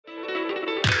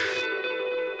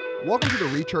Welcome to the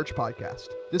Rechurch Podcast.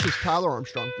 This is Tyler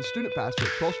Armstrong, the student pastor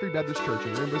at 12th Street Baptist Church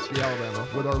in Rainbow City, Alabama,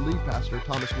 with our lead pastor,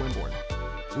 Thomas Winborn.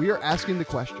 We are asking the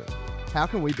question, how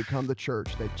can we become the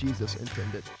church that Jesus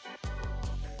intended?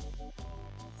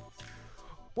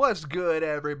 What's good,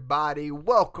 everybody?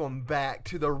 Welcome back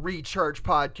to the Rechurch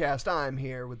Podcast. I'm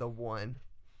here with the one,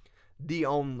 the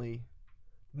only,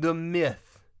 the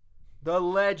myth, the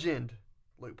legend,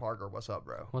 Luke Parker. What's up,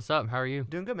 bro? What's up? How are you?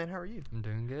 Doing good, man. How are you? I'm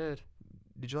doing good.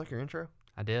 Did you like your intro?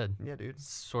 I did. Yeah, dude.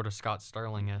 Sort of Scott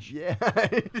Sterling-ish. Yeah.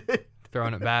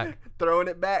 Throwing it back. Throwing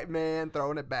it back, man.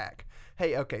 Throwing it back.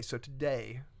 Hey, okay, so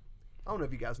today, I don't know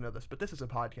if you guys know this, but this is a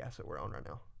podcast that we're on right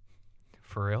now.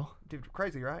 For real? Dude,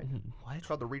 crazy, right? What? It's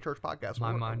called the Rechurch Podcast.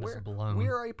 My mind is blown. We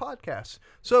are a podcast.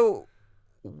 So,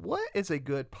 what is a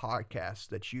good podcast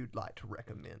that you'd like to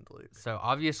recommend, Luke? So,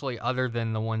 obviously, other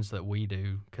than the ones that we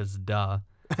do, because duh,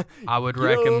 I would Duh.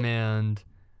 recommend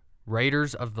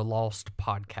Raiders of the Lost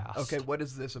podcast. Okay, what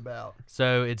is this about?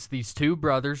 So, it's these two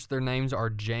brothers. Their names are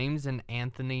James and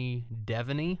Anthony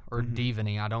Devaney, or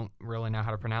Devaney. I don't really know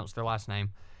how to pronounce their last name.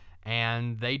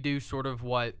 And they do sort of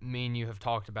what me and you have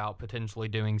talked about potentially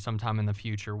doing sometime in the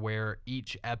future, where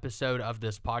each episode of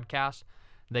this podcast,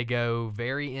 they go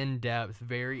very in-depth,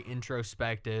 very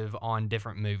introspective on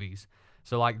different movies.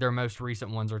 So, like, their most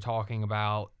recent ones are talking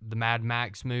about the Mad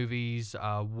Max movies,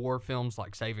 war films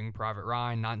like Saving Private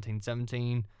Ryan,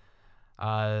 1917,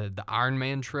 the Iron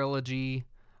Man trilogy,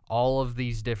 all of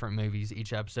these different movies.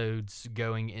 Each episode's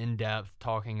going in-depth,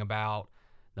 talking about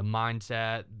the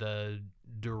mindset, the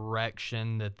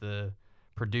direction that the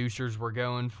producers were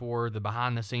going for, the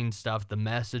behind-the-scenes stuff, the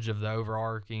message of the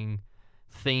overarching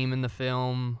theme in the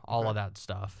film, all of that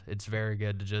stuff. It's very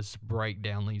good to just break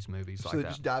down these movies like So that.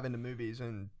 just dive into movies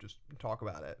and just talk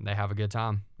about it. They have a good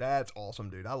time. That's awesome,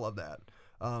 dude. I love that.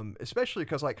 Especially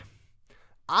because, like,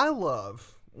 I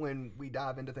love when we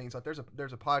dive into things like there's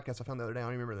a podcast I found the other day. I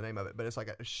don't even remember the name of it, but it's like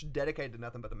dedicated to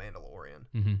nothing but the Mandalorian.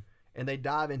 Mm-hmm. And they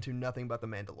dive into nothing but the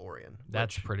Mandalorian.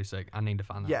 That's pretty sick. I need to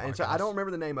find that. Yeah, and so I podcast. don't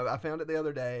remember the name of it. I found it the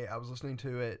other day. I was listening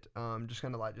to it, just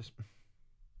kind of like just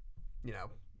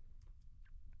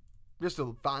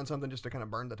to find something just to kind of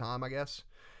burn the time, I guess.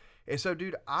 And so,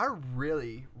 dude, I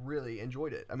really, really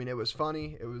enjoyed it. I mean, it was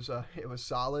funny. It was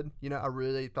solid. You know, I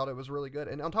really thought it was really good.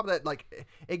 And on top of that, like,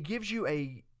 it gives you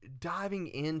a diving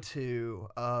into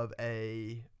of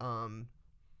a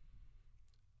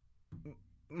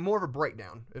more of a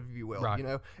breakdown, if you will. Right. You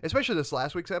know, especially this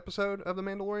last week's episode of The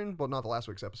Mandalorian. Well, not the last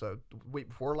week's episode. The week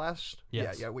before last.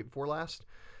 Yes. Yeah, week before last.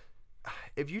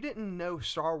 If you didn't know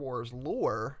Star Wars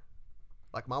lore,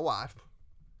 like my wife,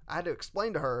 I had to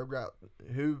explain to her about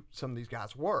who some of these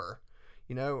guys were.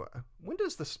 You know, when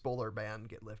does the spoiler ban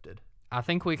get lifted? I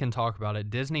think we can talk about it.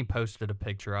 Disney posted a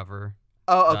picture of her.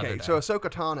 Oh, the okay. other So day. Ahsoka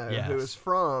Tano, who Yes. is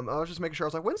from, I was just making sure. I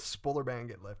was like, when's the spoiler ban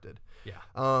get lifted?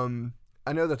 Yeah.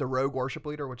 I know that the Rogue Worship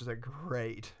Leader, which is a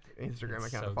great Instagram It's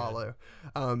account to so follow,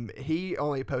 he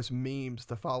only posts memes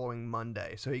the following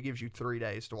Monday, so he gives you 3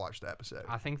 days to watch the episode.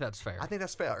 I think that's fair. I think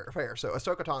that's fair. So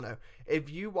Ahsoka Tano, if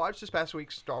you watched this past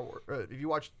week's Star Wars, if you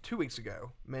watched 2 weeks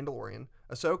ago Mandalorian,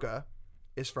 Ahsoka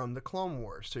is from the Clone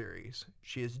Wars series.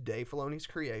 She is Dave Filoni's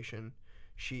creation.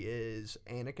 She is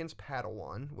Anakin's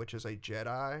Padawan, which is a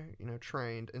Jedi,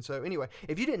 trained. And so anyway,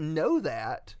 if you didn't know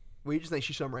that, we just think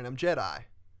she's some random Jedi.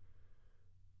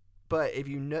 But if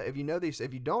you know these,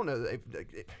 if you don't know,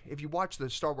 if you watch the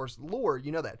Star Wars lore,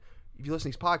 you know that. If you listen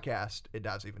to these podcasts, it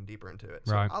dives even deeper into it.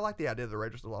 So Right. I like the idea of the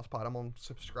Raiders of the Lost Pod. I'm going to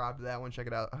subscribe to that one, check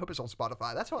it out. I hope it's on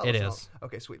Spotify. That's how I It listen is.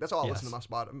 Okay, sweet. That's all I Yes. listen to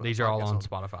my Spotify. These are all on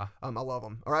Spotify. I love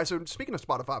them. All right, so speaking of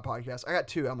Spotify podcasts, I got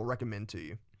 2 I'm going to recommend to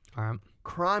you. All right.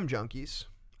 Crime Junkies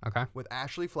Okay. with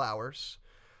Ashley Flowers.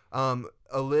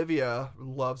 Olivia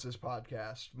loves this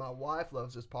podcast. My wife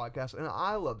loves this podcast, and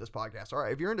I love this podcast. All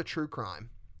right, if you're into true crime,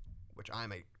 which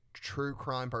I'm a true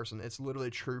crime person, it's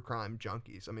literally True Crime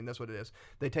Junkies. I mean, that's what it is.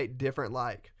 They take different,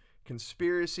 like,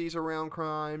 conspiracies around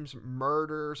crimes,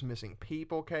 murders, missing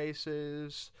people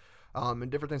cases, and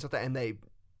different things like that, and they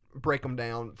break them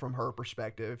down from her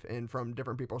perspective and from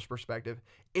different people's perspective.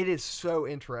 It is so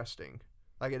interesting.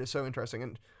 Like, it is so interesting,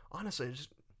 and honestly,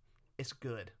 it's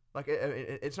good. Like,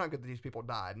 it's not good that these people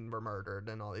died and were murdered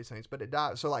and all these things, but it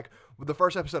died. So, like, the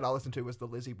first episode I listened to was the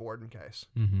Lizzie Borden case.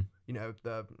 Mm-hmm. You know,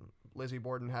 the Lizzie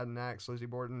Borden had an axe. Lizzie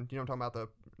Borden, you know what I'm talking about,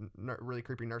 the really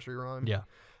creepy nursery rhyme? Yeah.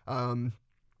 And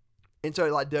so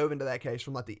it, like, dove into that case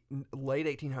from, like, the late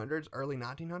 1800s, early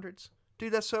 1900s.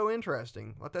 Dude, that's so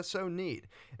interesting. Like, that's so neat.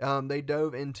 They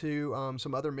dove into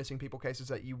some other missing people cases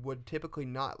that you would typically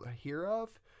not hear of.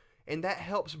 And that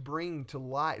helps bring to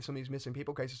light some of these missing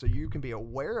people cases so you can be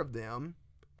aware of them,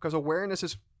 because awareness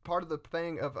is part of the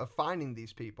thing of finding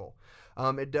these people.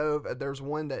 There's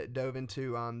one that dove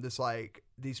into this like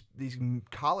these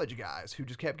college guys who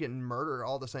just kept getting murdered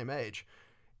all the same age,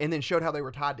 and then showed how they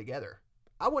were tied together.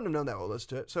 I wouldn't have known that would listen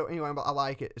to it. So anyway, I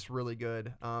like it. It's really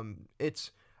good.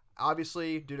 It's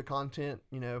obviously due to content,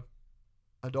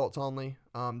 adults only.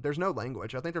 There's no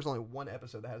language. I think there's only one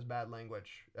episode that has bad language.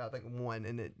 I think one,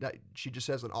 and she just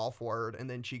says an off word, and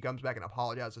then she comes back and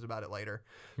apologizes about it later.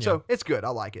 Yeah. So it's good. I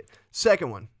like it.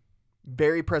 Second one,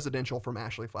 very presidential from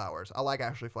Ashley Flowers. I like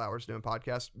Ashley Flowers doing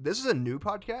podcasts. This is a new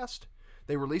podcast.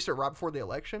 They released it right before the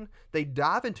election. They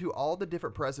dive into all the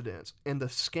different presidents and the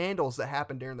scandals that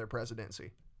happened during their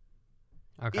presidency.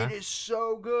 Okay. It is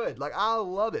so good. Like, I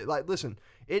love it. Like, listen,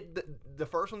 the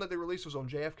first one that they released was on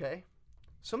JFK.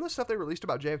 Some of the stuff they released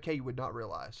about JFK you would not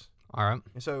realize. All right.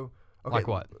 And so, okay. Like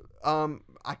what?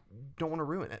 I don't want to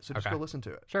ruin it, so just go listen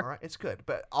to it. Sure. All right. It's good.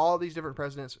 But all these different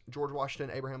presidents, George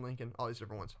Washington, Abraham Lincoln, all these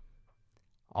different ones.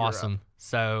 Awesome.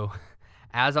 So,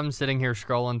 as I'm sitting here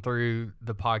scrolling through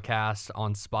the podcast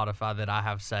on Spotify that I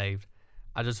have saved,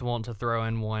 I just want to throw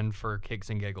in one for kicks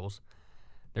and giggles.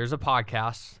 There's a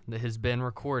podcast that has been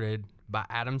recorded by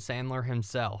Adam Sandler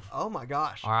himself. Oh, my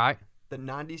gosh. All right. The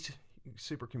 90s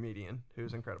super comedian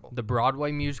who's incredible. The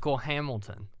Broadway musical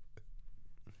Hamilton,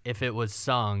 if it was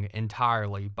sung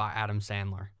entirely by Adam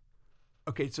Sandler.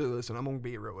 Okay, so listen, I'm going to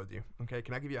be real with you. Okay,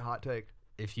 can I give you a hot take?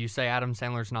 If you say Adam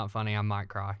Sandler's not funny, I might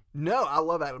cry. No, I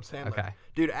love Adam Sandler. Okay.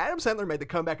 Dude, Adam Sandler made the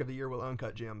comeback of the year with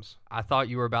Uncut Gems. I thought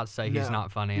you were about to say he's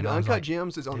not funny. Dude, and Uncut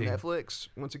Gems is on Netflix.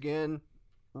 Once again,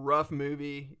 rough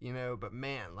movie, but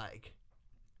man, like,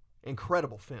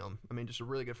 incredible film. I mean, just a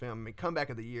really good film. I mean, comeback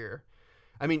of the year.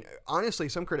 I mean, honestly,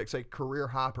 some critics say career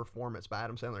high performance by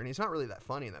Adam Sandler, and he's not really that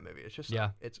funny in that movie. It's just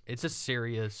it's a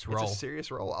serious role. It's a serious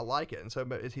role. I like it, and so,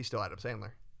 but he's still Adam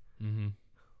Sandler. Mm-hmm.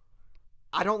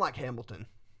 I don't like Hamilton.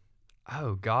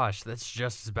 Oh gosh, that's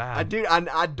just as bad.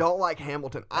 I don't like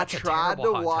Hamilton. That's I tried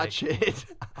to watch it.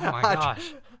 Oh my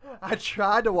gosh. I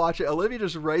tried to watch it. Olivia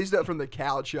just raised up from the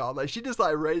couch, y'all. Like, she just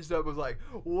raised up and was like,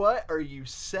 "What are you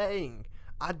saying?"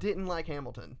 I didn't like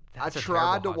Hamilton. I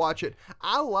tried to watch it.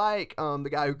 I like the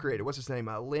guy who created. What's his name?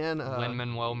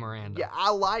 Lin-Manuel Miranda. Yeah, I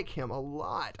like him a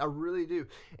lot. I really do.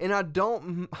 And I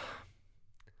don't.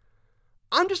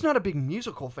 I'm just not a big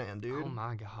musical fan, dude. Oh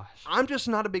my gosh. I'm just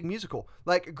not a big musical.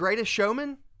 Like Greatest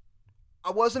Showman,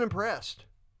 I wasn't impressed.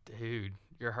 Dude,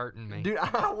 you're hurting me. Dude,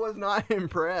 I was not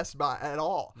impressed by at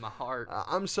all. My heart.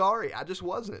 I'm sorry, I just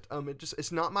wasn't.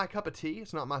 It's not my cup of tea.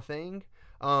 It's not my thing.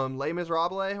 Les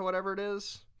Miserables, whatever it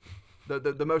is,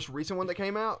 the most recent one that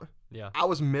came out. Yeah. I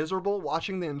was miserable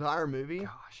watching the entire movie.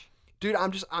 Gosh. Dude,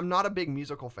 I'm not a big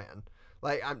musical fan.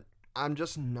 Like I'm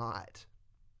just not.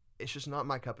 It's just not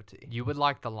my cup of tea. You would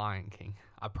like The Lion King,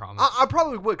 I promise. I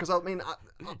probably would, because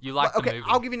you like the movie.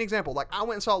 I'll give you an example. Like, I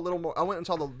went and saw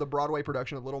the Broadway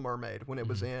production of Little Mermaid when it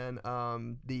was in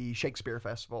the Shakespeare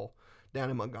Festival down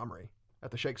in Montgomery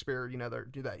at the Shakespeare. Have you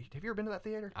ever been to that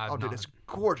theater? Dude, it's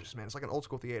gorgeous, man. It's like an old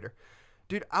school theater.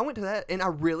 Dude, I went to that and I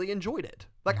really enjoyed it.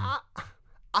 Like,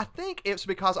 I think it's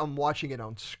because I'm watching it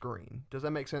on screen. Does that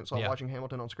make sense? So I'm watching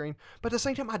Hamilton on screen. But at the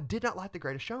same time, I did not like The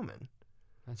Greatest Showman.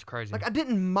 That's crazy. Like, I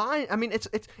didn't mind. I mean,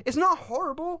 it's not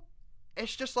horrible.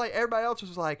 It's just like everybody else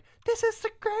was like, this is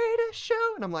the greatest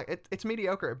show. And I'm like, it's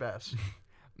mediocre at best.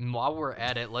 While we're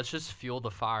at it, let's just fuel the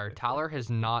fire. Tyler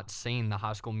has not seen the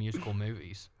High School Musical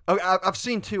movies. Okay, I've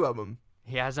seen 2 of them.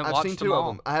 He hasn't watched them all. I've seen 2 of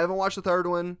them. I haven't watched the third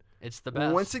one. It's the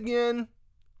best. Once again,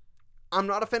 I'm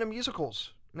not a fan of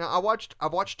musicals. Now,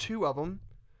 I've watched 2 of them.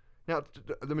 Now,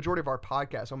 the majority of our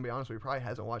podcast, I'm going to be honest with you, probably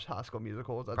hasn't watched High School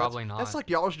Musicals. Probably not. That's like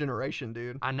y'all's generation,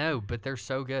 dude. I know, but they're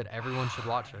so good. Everyone should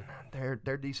watch it.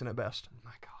 They're decent at best. Oh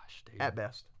my gosh, dude. At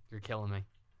best. You're killing me.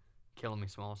 Killing me,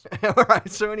 Smalls. All right,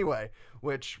 so anyway,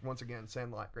 which, once again,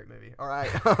 Sandlot, great movie. All right.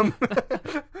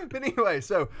 But anyway,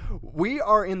 so we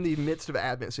are in the midst of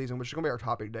Advent season, which is going to be our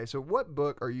topic today. So what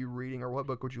book are you reading, or what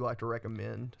book would you like to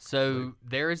recommend? So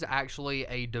there is actually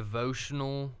a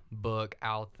devotional book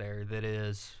out there that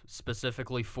is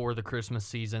specifically for the Christmas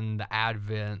season, the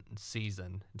Advent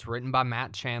season. It's written by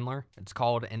Matt Chandler. It's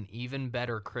called An Even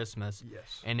Better Christmas.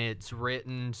 Yes. And it's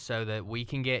written so that we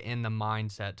can get in the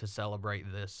mindset to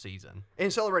celebrate this season.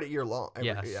 And celebrate it year long.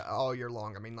 Yes. Yeah, all year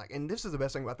long. I mean, like, and this is the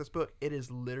best thing about this book. It is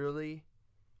literally,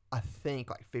 I think,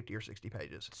 like 50 or 60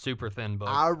 pages. Super thin book.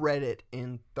 I read it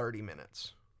in 30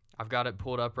 minutes. I've got it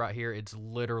pulled up right here. It's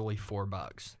literally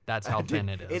 $4. That's how thin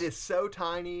it is. It is so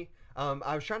tiny.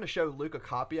 I was trying to show Luke a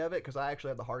copy of it because I actually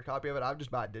have the hard copy of it. I would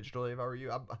just buy it digitally if I were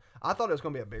you. I thought it was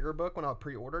going to be a bigger book when I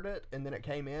pre-ordered it, and then it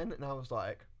came in, and I was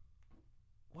like,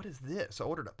 what is this? I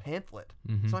ordered a pamphlet.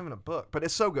 Mm-hmm. It's not even a book, but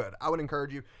it's so good. I would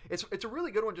encourage you. It's a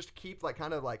really good one just to keep like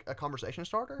kind of like a conversation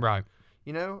starter, Right.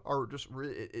 you know, or just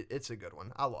really, it's a good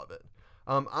one. I love it.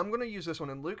 I'm going to use this one,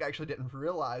 and Luke actually didn't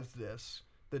realize this.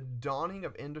 The Dawning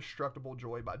of Indestructible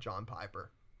Joy by John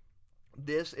Piper.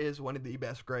 This is one of the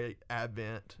best great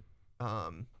Advent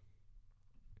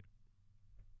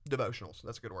devotionals.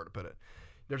 That's a good word to put it.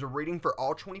 There's a reading for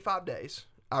all 25 days.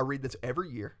 I read this every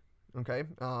year. Okay.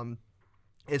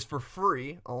 It's for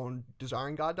free on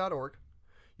desiringgod.org.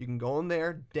 You can go on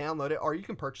there, download it, or you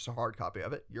can purchase a hard copy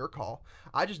of it. Your call.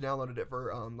 I just downloaded it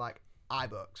for like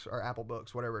iBooks or Apple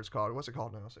Books, whatever it's called. What's it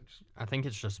called now? I think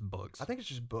it's just books. I think it's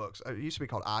just books. It used to be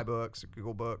called iBooks,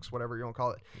 Google Books, whatever you want to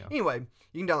call it. Yeah. Anyway,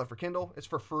 you can download it for Kindle. It's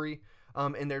for free.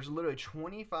 And there's literally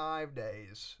 25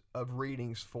 days of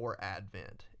readings for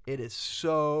Advent. It is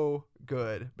so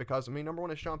good because, I mean, number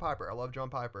one is John Piper. I love John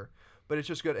Piper. But it's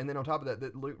just good. And then on top of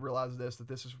that Luke realized that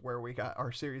this is where we got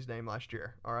our series name last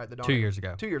year. All right. 2 years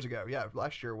ago. 2 years ago. Yeah.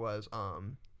 Last year was...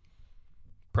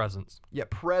 Presence. Yeah,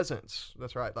 presence.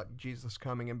 That's right. Like Jesus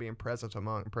coming and being present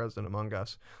among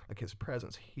us, like his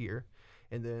presence here.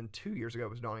 And then 2 years ago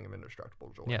was Dawning of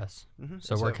Indestructible Joy. Yes. Mm-hmm.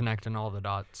 So we're connecting all the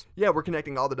dots. Yeah, we're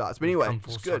connecting all the dots. But anyway, come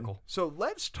full it's good. circle. So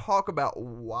let's talk about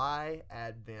why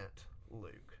Advent,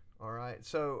 Luke. All right.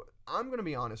 So I'm going to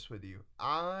be honest with you.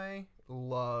 I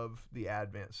love the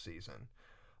Advent season.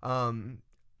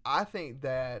 I think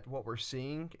that what we're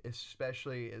seeing,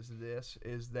 especially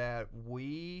is that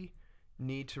we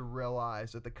need to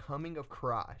realize that the coming of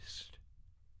Christ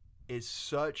is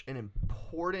such an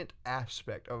important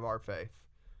aspect of our faith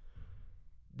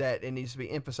that it needs to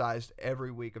be emphasized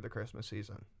every week of the Christmas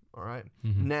season. All right.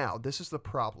 Mm-hmm. Now, this is the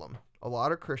problem. A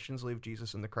lot of Christians leave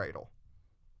Jesus in the cradle.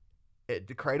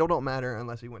 The cradle don't matter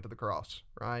unless he went to the cross,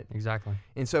 right? Exactly.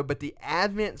 And so, but the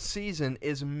Advent season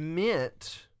is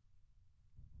meant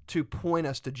to point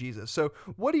us to Jesus. So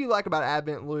what do you like about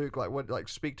Advent, Luke?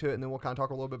 Speak to it, and then we'll kind of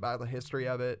talk a little bit about the history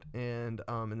of it, and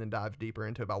then dive deeper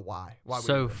into about why we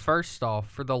So do this. first off,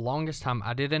 for the longest time,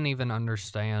 I didn't even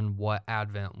understand what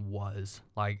Advent was.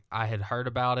 Like, I had heard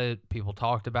about it, people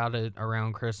talked about it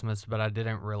around Christmas, but I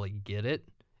didn't really get it.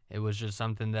 It was just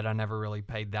something that I never really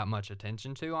paid that much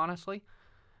attention to, honestly.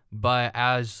 But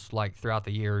as, throughout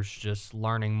the years, just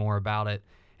learning more about it,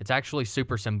 it's actually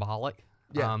super symbolic.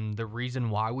 Yeah. The reason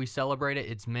why we celebrate it,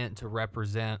 it's meant to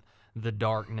represent the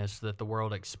darkness that the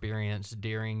world experienced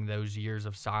during those years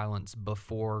of silence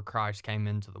before Christ came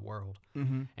into the world.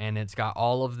 Mm-hmm. And it's got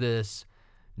all of this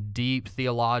deep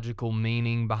theological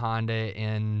meaning behind it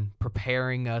and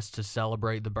preparing us to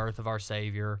celebrate the birth of our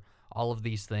Savior, all of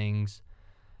these things.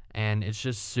 And it's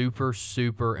just super,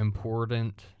 super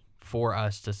important for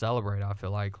us to celebrate. I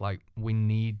feel like we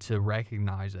need to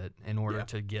recognize it in order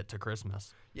to get to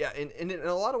Christmas. Yeah, and in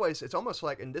a lot of ways, it's almost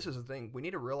like, and this is the thing, we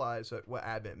need to realize that what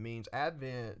Advent means.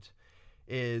 Advent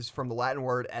is from the Latin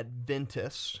word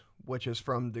adventus, which is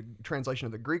from the translation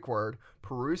of the Greek word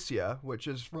parousia, which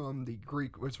is from the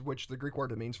Greek, which the Greek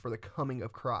word that means for the coming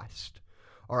of Christ.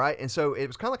 All right, and so it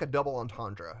was kind of like a double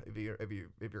entendre, if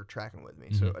you're tracking with me.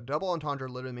 Mm-hmm. So a double entendre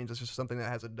literally means it's just something that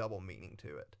has a double meaning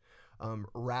to it.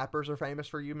 Rappers are famous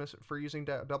for using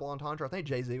double entendre. I think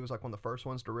Jay-Z was like one of the first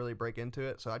ones to really break into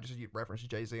it. So I just referenced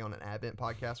Jay-Z on an Advent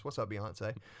podcast. What's up,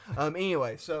 Beyonce?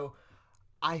 Anyway, so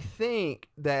I think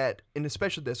that, and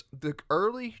especially the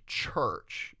early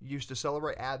church used to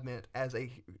celebrate Advent as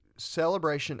a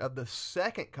celebration of the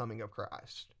second coming of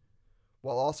Christ,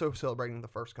 while also celebrating the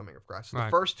first coming of Christ. So Right.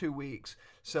 The first 2 weeks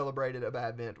celebrated of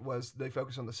Advent was they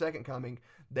focused on the second coming.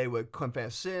 They would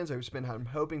confess sins. They would spend time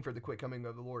hoping for the quick coming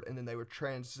of the Lord, and then they would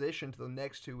transition to the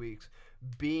next 2 weeks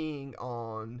being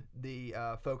on the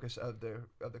focus of the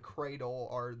cradle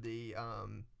or the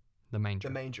manger.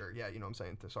 The manger. Yeah, you know what I'm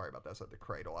saying? Sorry about that. I said the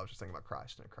cradle. I was just thinking about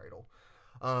Christ in a cradle.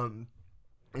 And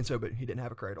so, but he didn't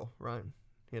have a cradle, right?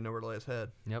 He had nowhere to lay his head.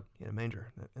 Yep. He had a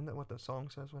manger. Isn't that what the song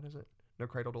says? What is it? No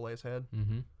cradle to lay his head.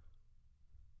 Mm-hmm.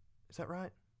 Is that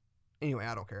right? Anyway,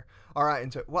 I don't care. All right,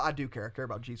 and so, well, I do care. I care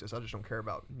about Jesus. I just don't care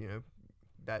about,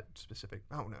 that specific.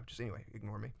 I don't know. Just anyway,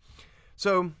 ignore me.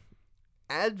 So,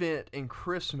 Advent and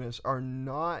Christmas are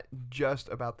not just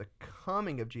about the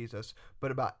coming of Jesus,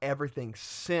 but about everything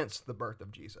since the birth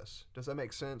of Jesus. Does that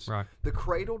make sense? Right. The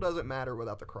cradle doesn't matter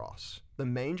without the cross. The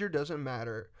manger doesn't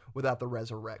matter without the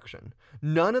resurrection.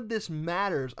 None of this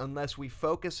matters unless we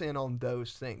focus in on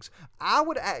those things. I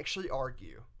would actually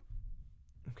argue,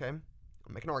 okay,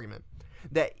 I'll make an argument,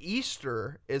 that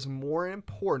Easter is more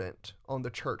important on the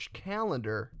church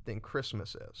calendar than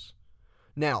Christmas is.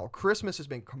 Now, Christmas has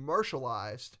been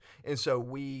commercialized, and so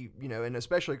we, and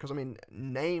especially because,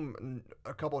 name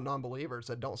a couple of non-believers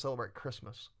that don't celebrate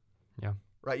Christmas. Yeah.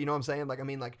 right? You know what I'm saying? Like, I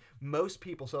mean, like, most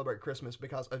people celebrate Christmas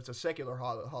because it's a secular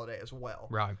holiday as well.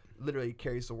 Right. Literally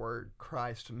carries the word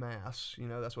Christ Mass. You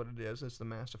know, that's what it is. It's the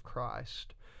Mass of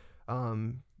Christ.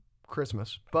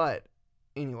 Christmas. But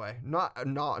anyway, not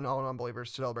all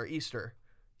non-believers celebrate Easter.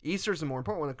 Easter's the more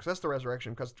important one because that's the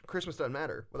resurrection, because Christmas doesn't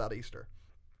matter without Easter.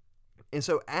 And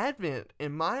so Advent,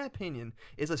 in my opinion,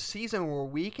 is a season where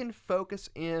we can focus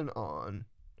in on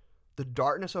the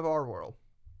darkness of our world,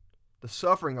 the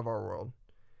suffering of our world,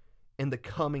 and the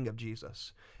coming of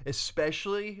Jesus.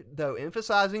 Especially, though,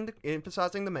 emphasizing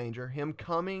the manger, him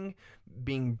coming,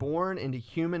 being born into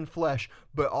human flesh,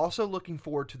 but also looking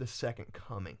forward to the second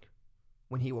coming,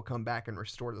 when he will come back and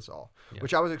restore this all. Yeah.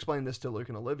 Which I was explaining this to Luke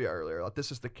and Olivia earlier. Like,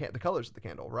 this is the colors of the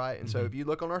candle, right? And so if you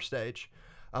look on our stage,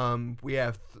 we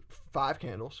have 5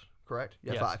 candles, correct?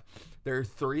 Yeah, yes. 5. There are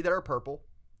 3 that are purple,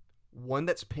 1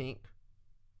 that's pink,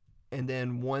 and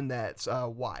then 1 that's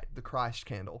white, the Christ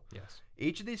candle. Yes.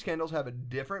 Each of these candles have a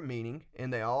different meaning,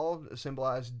 and they all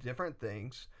symbolize different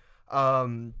things.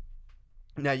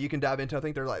 Now you can dive into, I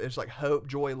think there's like hope,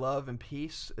 joy, love, and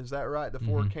peace. Is that right? The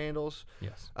 4 candles.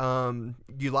 Yes.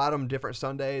 You light them different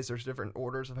Sundays. There's different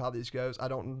orders of how these goes. I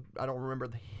don't remember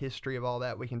the history of all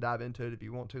that. We can dive into it if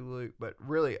you want to, Luke. But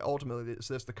really, ultimately, it's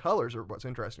this. The colors are what's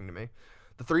interesting to me.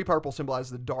 The 3 purple symbolize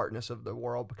the darkness of the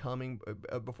world becoming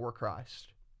before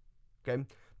Christ. Okay.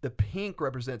 The pink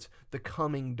represents the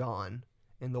coming dawn,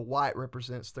 and the white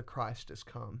represents the Christ has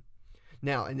come.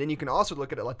 Now, and then you can also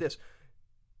look at it like this.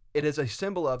 It is a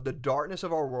symbol of the darkness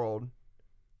of our world.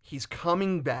 He's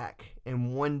coming back,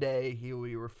 and one day he will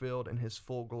be revealed in his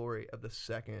full glory of the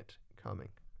second coming.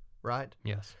 Right?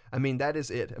 Yes. I mean, that is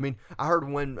it. I mean, I heard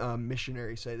one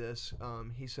missionary say this.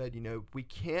 He said, we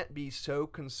can't be so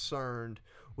concerned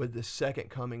with the second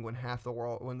coming when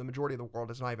the majority of the world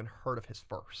has not even heard of his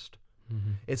first.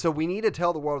 Mm-hmm. And so we need to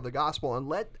tell the world of the gospel, and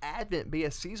let Advent be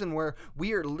a season where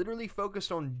we are literally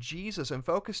focused on Jesus and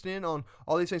focused in on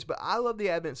all these things. But I love the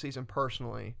Advent season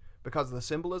personally because of the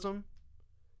symbolism,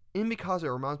 and because it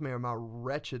reminds me of my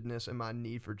wretchedness and my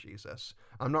need for Jesus.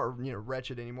 I'm not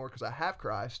wretched anymore because I have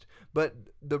Christ, but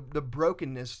the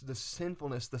brokenness, the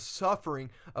sinfulness, the suffering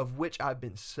of which I've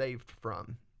been saved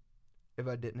from if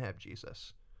I didn't have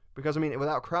Jesus. Because, I mean,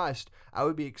 without Christ, I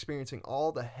would be experiencing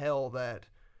all the hell that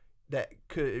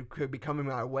could be coming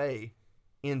my way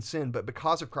in sin. But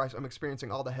because of Christ, I'm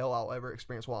experiencing all the hell I'll ever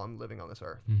experience while I'm living on this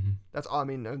earth.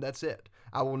 Mm-hmm. That's it.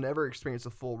 I will never experience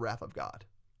the full wrath of God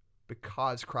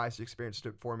because Christ experienced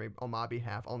it for me on my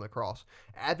behalf on the cross.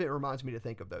 Advent reminds me to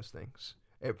think of those things.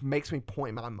 It makes me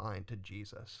point my mind to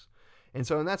Jesus. And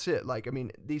that's it. Like, I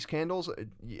mean, these candles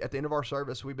at the end of our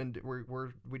service, we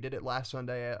did it last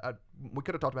Sunday. We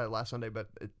could have talked about it last Sunday, but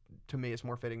to me, it's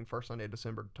more fitting first Sunday of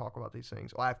December to talk about these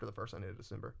things. Well, after the first Sunday of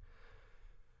December.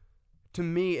 To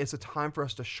me, it's a time for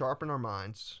us to sharpen our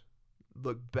minds,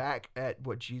 look back at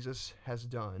what Jesus has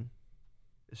done,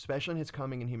 especially in his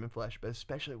coming in human flesh, but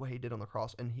especially what he did on the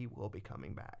cross, and he will be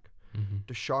coming back. Mm-hmm.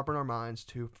 To sharpen our minds,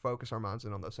 to focus our minds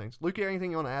in on those things. Luke,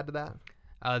 anything you want to add to that?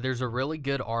 There's a really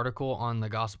good article on the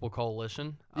Gospel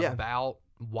Coalition about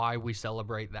why we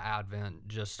celebrate the Advent,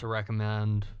 just to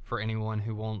recommend for anyone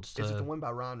who wants to. Is it the one by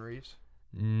Ryan Reeves?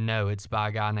 No, it's by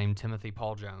a guy named Timothy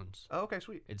Paul Jones. Oh, okay,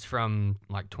 sweet. It's from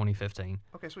like 2015.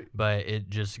 Okay, sweet. But it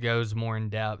just goes more in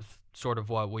depth, sort of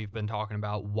what we've been talking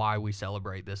about, why we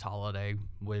celebrate this holiday.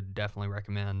 Would definitely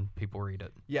recommend people read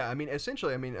it. Yeah, I mean,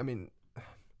 essentially, I mean,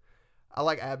 I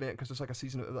like Advent because it's like a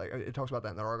season of, like, it talks about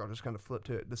that in the article. I'll just kind of flip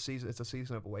to it. It's a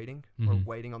season of waiting. Mm-hmm. We're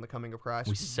waiting on the coming of Christ.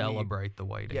 We celebrate the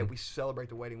waiting. Yeah, we celebrate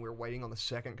the waiting. We're waiting on the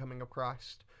second coming of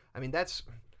Christ. I mean,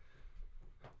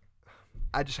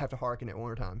 I just have to hearken it one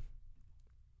more time.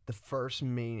 The first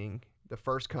meaning, the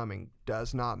first coming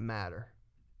does not matter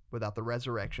without the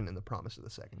resurrection and the promise of the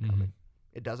second coming.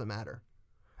 It doesn't matter.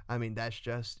 I mean, that's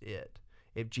just it.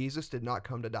 If Jesus did not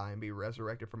come to die and be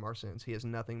resurrected from our sins, he is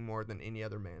nothing more than any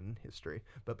other man in history.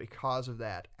 But because of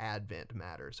that, Advent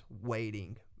matters.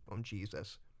 Waiting on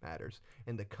Jesus matters.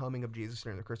 And the coming of Jesus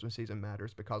during the Christmas season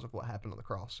matters because of what happened on the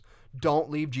cross. Don't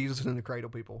leave Jesus in the cradle,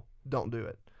 people. Don't do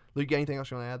it. Luke, you got anything else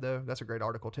you want to add, though? That's a great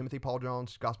article. Timothy Paul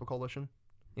Jones, Gospel Coalition.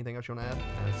 Anything else you want to add?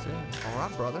 That's it. All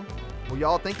right, brother. Well,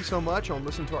 y'all, thank you so much on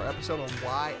listening to our episode on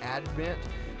why Advent.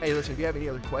 Hey, listen, if you have any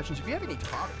other questions, if you have any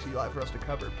topics you'd like for us to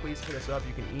cover, please hit us up.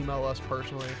 You can email us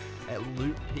personally at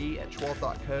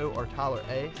lukep@12.co or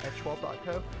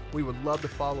tyler.a@12.co. We would love to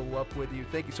follow up with you.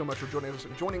 Thank you so much for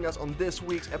joining us on this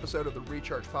week's episode of the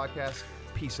Recharge Podcast.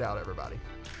 Peace out, everybody.